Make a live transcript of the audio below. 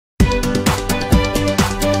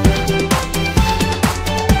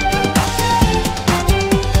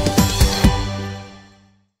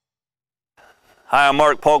Hi, I'm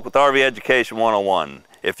Mark Polk with RV Education 101.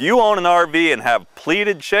 If you own an RV and have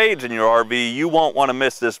pleated shades in your RV, you won't want to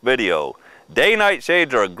miss this video. Day-night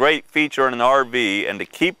shades are a great feature in an RV, and to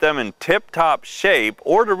keep them in tip-top shape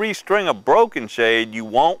or to restring a broken shade, you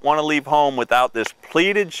won't want to leave home without this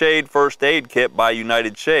pleated shade first aid kit by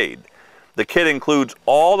United Shade. The kit includes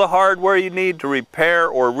all the hardware you need to repair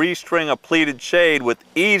or restring a pleated shade with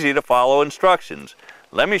easy-to-follow instructions.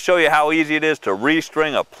 Let me show you how easy it is to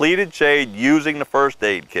restring a pleated shade using the first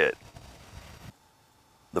aid kit.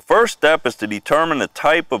 The first step is to determine the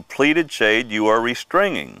type of pleated shade you are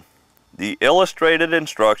restringing. The illustrated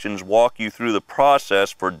instructions walk you through the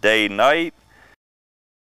process for day-night,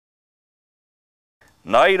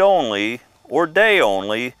 night only, or day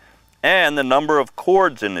only, and the number of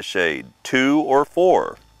cords in the shade, 2 or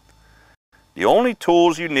 4. The only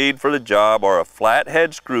tools you need for the job are a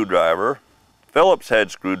flathead screwdriver, Phillips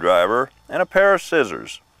head screwdriver, and a pair of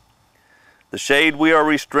scissors. The shade we are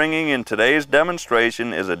restringing in today's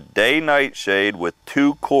demonstration is a day-night shade with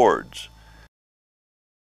 2 cords.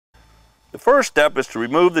 The first step is to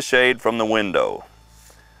remove the shade from the window.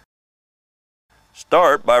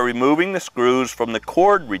 Start by removing the screws from the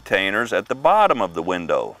cord retainers at the bottom of the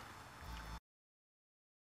window.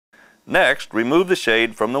 Next, remove the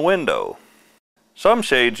shade from the window. Some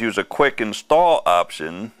shades use a quick install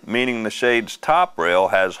option, meaning the shade's top rail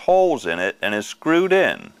has holes in it and is screwed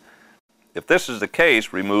in. If this is the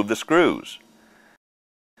case, remove the screws.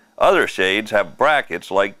 Other shades have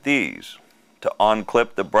brackets like these. To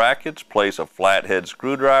unclip the brackets, place a flathead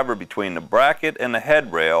screwdriver between the bracket and the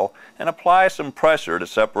head rail and apply some pressure to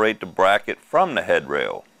separate the bracket from the head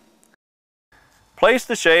rail. Place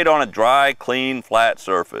the shade on a dry, clean, flat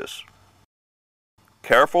surface.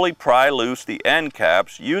 Carefully pry loose the end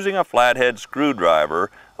caps using a flathead screwdriver,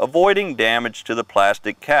 avoiding damage to the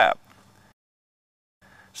plastic cap.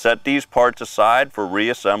 Set these parts aside for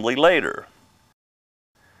reassembly later.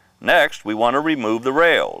 Next, we want to remove the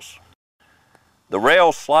rails. The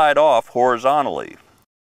rails slide off horizontally.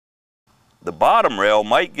 The bottom rail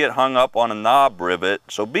might get hung up on a knob rivet,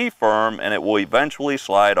 so be firm and it will eventually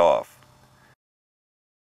slide off.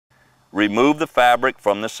 Remove the fabric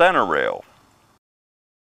from the center rail.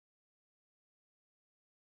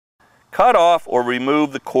 Cut off or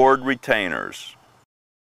remove the cord retainers.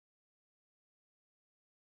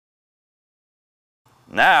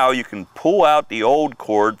 Now you can pull out the old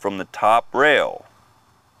cord from the top rail.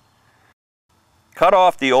 Cut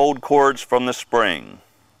off the old cords from the spring.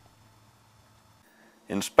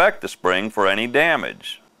 Inspect the spring for any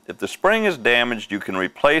damage. If the spring is damaged, you can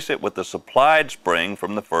replace it with a supplied spring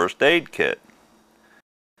from the first aid kit.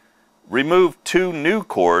 Remove 2 new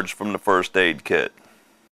cords from the first aid kit.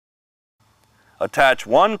 Attach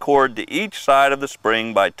 1 cord to each side of the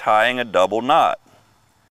spring by tying a double knot.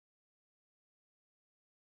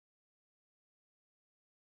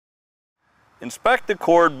 Inspect the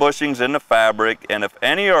cord bushings in the fabric, and if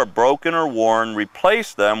any are broken or worn,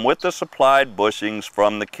 replace them with the supplied bushings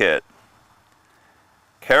from the kit.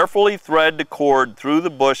 Carefully thread the cord through the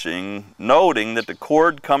bushing, noting that the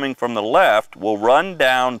cord coming from the left will run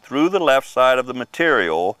down through the left side of the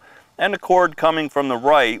material, and the cord coming from the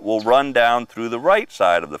right will run down through the right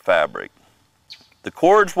side of the fabric. The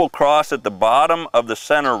cords will cross at the bottom of the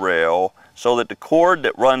center rail so that the cord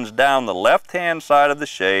that runs down the left-hand side of the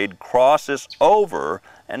shade crosses over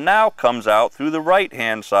and now comes out through the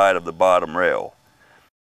right-hand side of the bottom rail.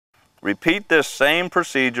 Repeat this same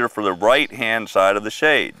procedure for the right-hand side of the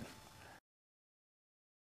shade.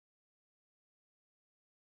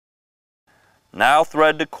 Now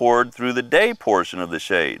thread the cord through the day portion of the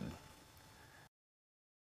shade.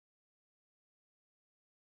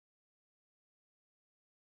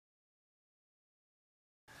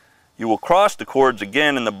 You will cross the cords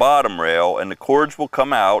again in the bottom rail, and the cords will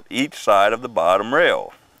come out each side of the bottom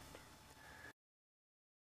rail.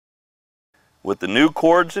 With the new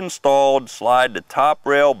cords installed, slide the top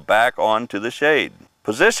rail back onto the shade.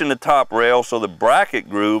 Position the top rail so the bracket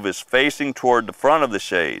groove is facing toward the front of the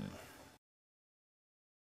shade.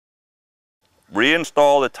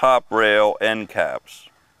 Reinstall the top rail end caps.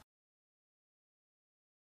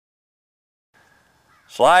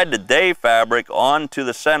 Slide the day fabric onto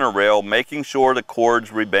the center rail, making sure the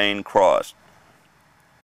cords remain crossed.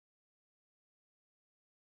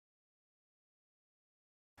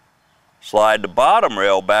 Slide the bottom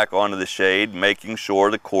rail back onto the shade, making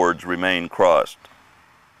sure the cords remain crossed.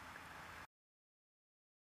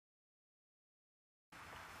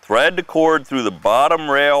 Thread the cord through the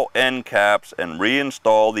bottom rail end caps and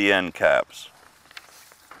reinstall the end caps.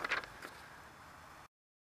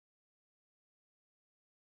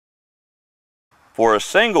 For a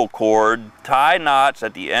single cord, tie knots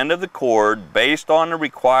at the end of the cord based on the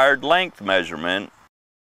required length measurement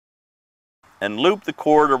and loop the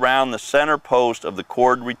cord around the center post of the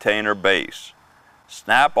cord retainer base.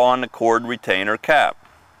 Snap on the cord retainer cap.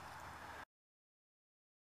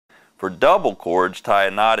 For double cords, tie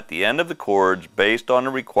a knot at the end of the cords based on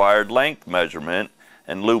the required length measurement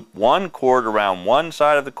and loop one cord around one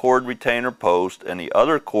side of the cord retainer post and the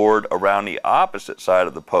other cord around the opposite side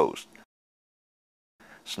of the post.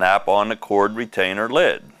 Snap on the cord retainer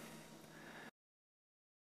lid.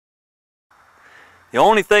 The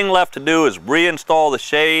only thing left to do is reinstall the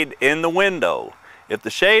shade in the window. If the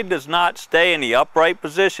shade does not stay in the upright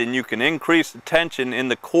position, you can increase the tension in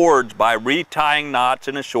the cords by retying knots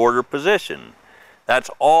in a shorter position. That's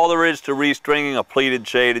all there is to restringing a pleated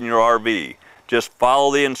shade in your RV. Just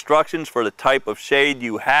follow the instructions for the type of shade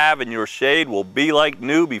you have and your shade will be like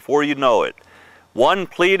new before you know it. One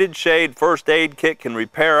pleated shade first aid kit can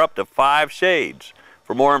repair up to 5 shades.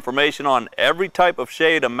 For more information on every type of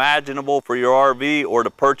shade imaginable for your RV or to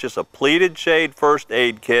purchase a pleated shade first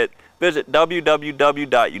aid kit, visit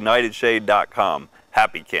www.unitedshade.com.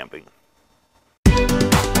 Happy camping!